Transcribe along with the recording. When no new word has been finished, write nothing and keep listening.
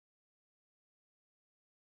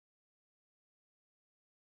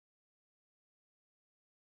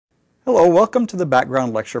Hello, welcome to the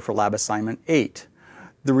background lecture for Lab Assignment 8.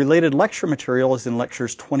 The related lecture material is in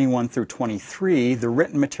lectures 21 through 23. The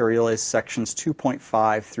written material is sections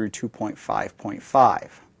 2.5 through 2.5.5.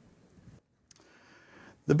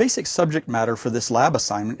 The basic subject matter for this lab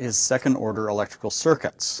assignment is second-order electrical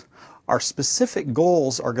circuits. Our specific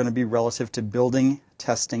goals are going to be relative to building,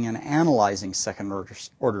 testing, and analyzing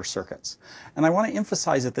second-order circuits. And I want to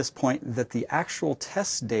emphasize at this point that the actual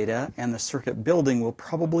test data and the circuit building will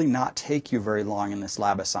probably not take you very long in this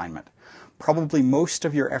lab assignment. Probably most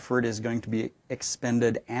of your effort is going to be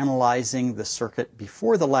expended analyzing the circuit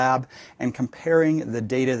before the lab and comparing the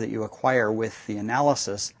data that you acquire with the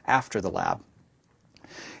analysis after the lab.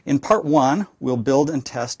 In Part 1, we'll build and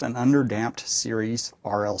test an underdamped series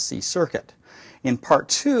RLC circuit. In Part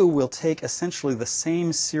 2, we'll take essentially the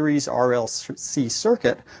same series RLC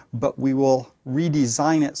circuit, but we will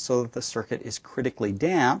redesign it so that the circuit is critically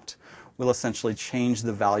damped. We'll essentially change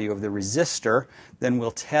the value of the resistor. Then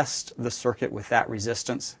we'll test the circuit with that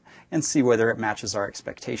resistance and see whether it matches our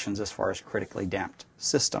expectations as far as critically damped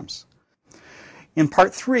systems. In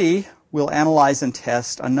Part 3, we'll analyze and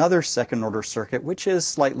test another second-order circuit, which is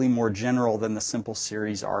slightly more general than the simple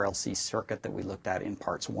series RLC circuit that we looked at in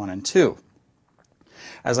Parts 1 and 2.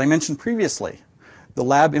 As I mentioned previously, the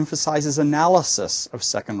lab emphasizes analysis of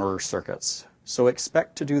second-order circuits. So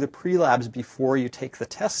expect to do the pre-labs before you take the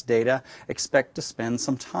test data. Expect to spend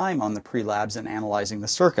some time on the pre-labs and analyzing the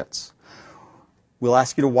circuits. We'll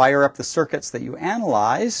ask you to wire up the circuits that you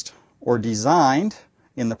analyzed or designed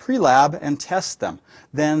in the pre-lab and test them.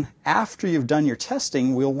 Then after you've done your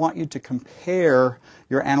testing, we'll want you to compare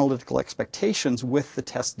your analytical expectations with the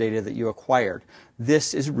test data that you acquired.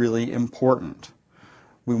 This is really important.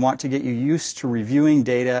 We want to get you used to reviewing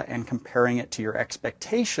data and comparing it to your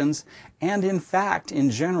expectations, and in fact,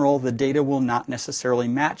 in general, the data will not necessarily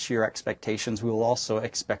match your expectations. We will also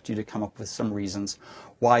expect you to come up with some reasons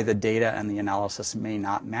why the data and the analysis may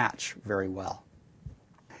not match very well.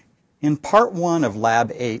 In Part 1 of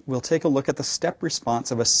Lab 8, we'll take a look at the step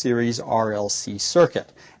response of a series RLC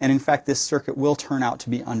circuit. And in fact, this circuit will turn out to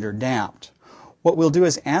be underdamped. What we'll do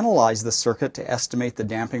is analyze the circuit to estimate the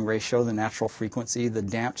damping ratio, the natural frequency, the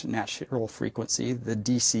damped natural frequency, the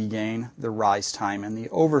DC gain, the rise time, and the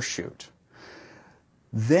overshoot.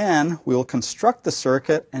 Then we'll construct the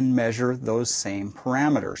circuit and measure those same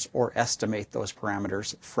parameters, or estimate those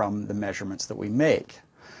parameters from the measurements that we make.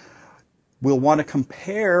 We'll want to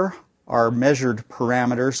compare our measured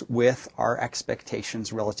parameters with our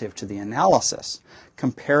expectations relative to the analysis.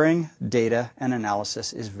 Comparing data and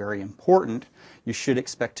analysis is very important. You should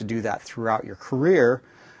expect to do that throughout your career.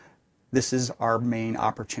 This is our main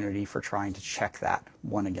opportunity for trying to check that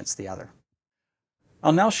one against the other.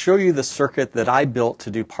 I'll now show you the circuit that I built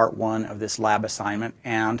to do Part 1 of this lab assignment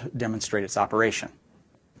and demonstrate its operation.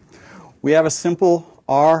 We have a simple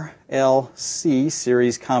RLC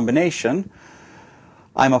series combination.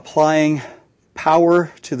 I'm applying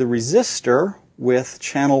power to the resistor with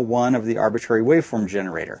channel 1 of the arbitrary waveform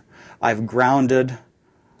generator. I've grounded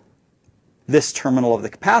this terminal of the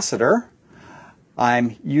capacitor.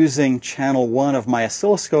 I'm using channel 1 of my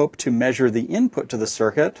oscilloscope to measure the input to the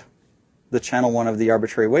circuit, the channel 1 of the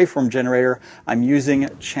arbitrary waveform generator. I'm using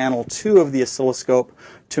channel 2 of the oscilloscope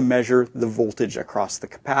to measure the voltage across the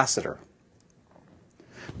capacitor.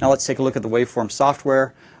 Now let's take a look at the waveform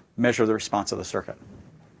software, measure the response of the circuit.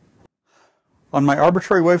 On my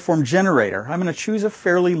arbitrary waveform generator, I'm going to choose a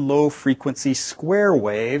fairly low frequency square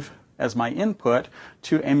wave as my input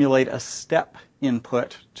to emulate a step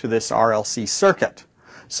input to this RLC circuit.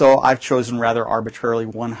 So I've chosen rather arbitrarily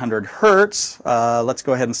 100 Hertz. Let's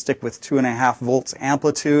go ahead and stick with 2.5 volts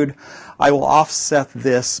amplitude. I will offset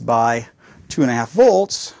this by 2.5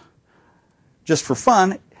 volts just for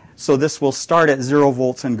fun. So this will start at 0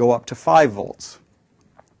 volts and go up to 5 volts.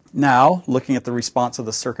 Now, looking at the response of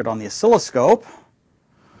the circuit on the oscilloscope,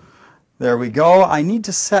 there we go. I need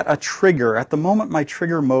to set a trigger. At the moment, my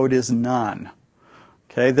trigger mode is none.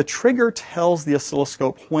 Okay, the trigger tells the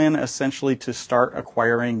oscilloscope when essentially to start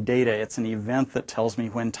acquiring data. It's an event that tells me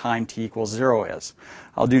when time t equals 0 is.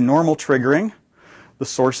 I'll do normal triggering. The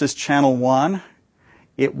source is channel 1.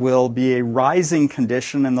 It will be a rising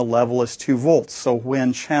condition and the level is 2 volts. So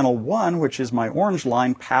when channel 1, which is my orange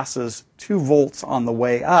line, passes 2 volts on the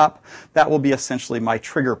way up, that will be essentially my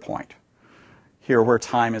trigger point, here where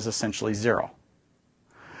time is essentially 0.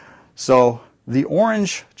 So the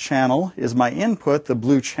orange channel is my input, the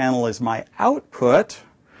blue channel is my output.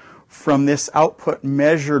 From this output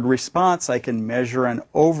measured response, I can measure an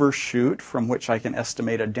overshoot from which I can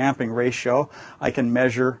estimate a damping ratio. I can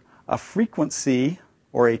measure a frequency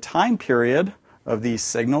or a time period of these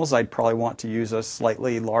signals. I'd probably want to use a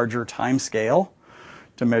slightly larger time scale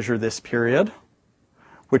to measure this period,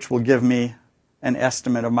 which will give me an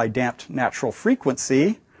estimate of my damped natural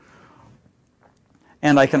frequency.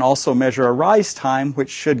 And I can also measure a rise time, which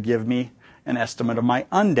should give me an estimate of my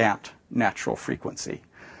undamped natural frequency.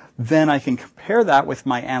 Then I can compare that with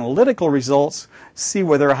my analytical results, see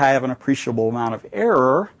whether I have an appreciable amount of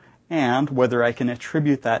error, and whether I can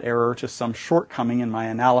attribute that error to some shortcoming in my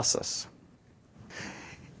analysis.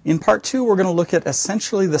 In part 2, we're going to look at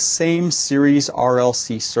essentially the same series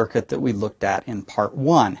RLC circuit that we looked at in part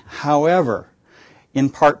 1. However, in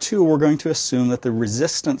part 2, we're going to assume that the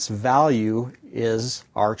resistance value is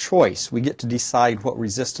our choice. We get to decide what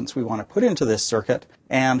resistance we want to put into this circuit,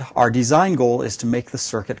 and our design goal is to make the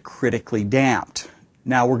circuit critically damped.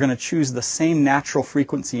 Now, we're going to choose the same natural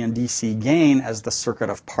frequency and DC gain as the circuit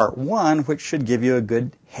of part 1, which should give you a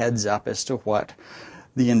good heads up as to what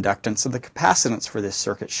the inductance and the capacitance for this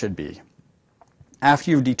circuit should be.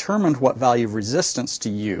 After you've determined what value of resistance to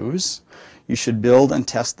use, you should build and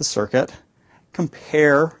test the circuit,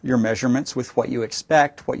 compare your measurements with what you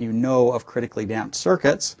expect, what you know of critically damped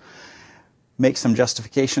circuits, make some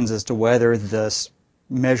justifications as to whether the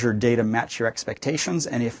measured data match your expectations,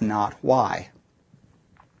 and if not, why.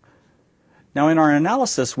 Now, in our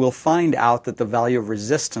analysis, we'll find out that the value of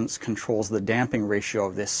resistance controls the damping ratio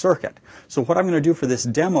of this circuit. So what I'm going to do for this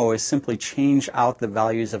demo is simply change out the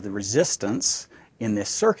values of the resistance in this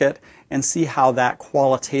circuit and see how that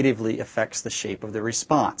qualitatively affects the shape of the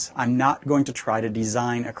response. I'm not going to try to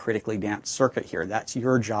design a critically damped circuit here. That's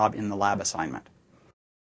your job in the lab assignment.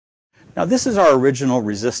 Now, this is our original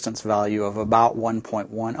resistance value of about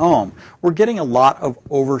 1.1 ohm. We're getting a lot of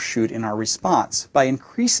overshoot in our response. By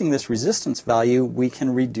increasing this resistance value, we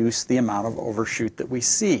can reduce the amount of overshoot that we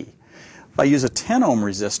see. If I use a 10 ohm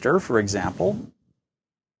resistor, for example,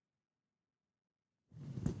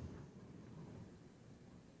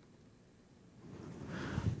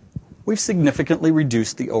 we've significantly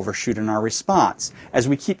reduced the overshoot in our response. As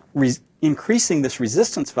we keep increasing this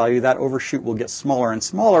resistance value, that overshoot will get smaller and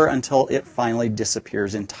smaller until it finally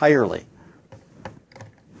disappears entirely.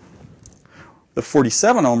 The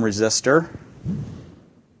 47 ohm resistor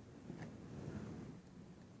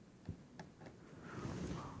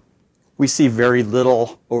we see very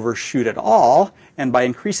little overshoot at all, and by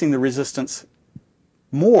increasing the resistance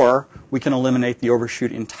more, we can eliminate the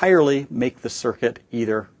overshoot entirely, make the circuit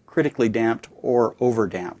either critically damped or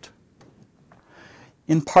overdamped.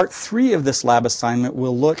 In part 3 of this lab assignment,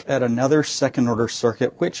 we'll look at another second order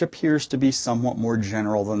circuit which appears to be somewhat more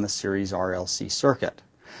general than the series RLC circuit.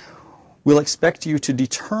 We'll expect you to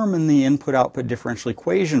determine the input-output differential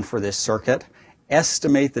equation for this circuit,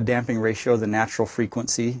 estimate the damping ratio of the natural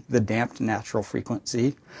frequency, the damped natural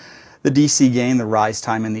frequency, the DC gain, the rise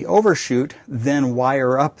time, and the overshoot, then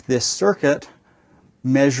wire up this circuit,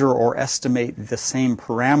 measure or estimate the same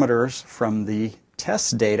parameters from the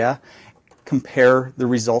test data, compare the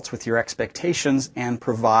results with your expectations, and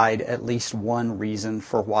provide at least one reason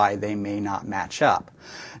for why they may not match up.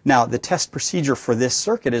 Now, the test procedure for this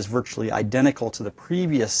circuit is virtually identical to the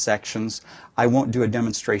previous sections. I won't do a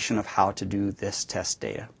demonstration of how to do this test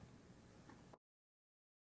data.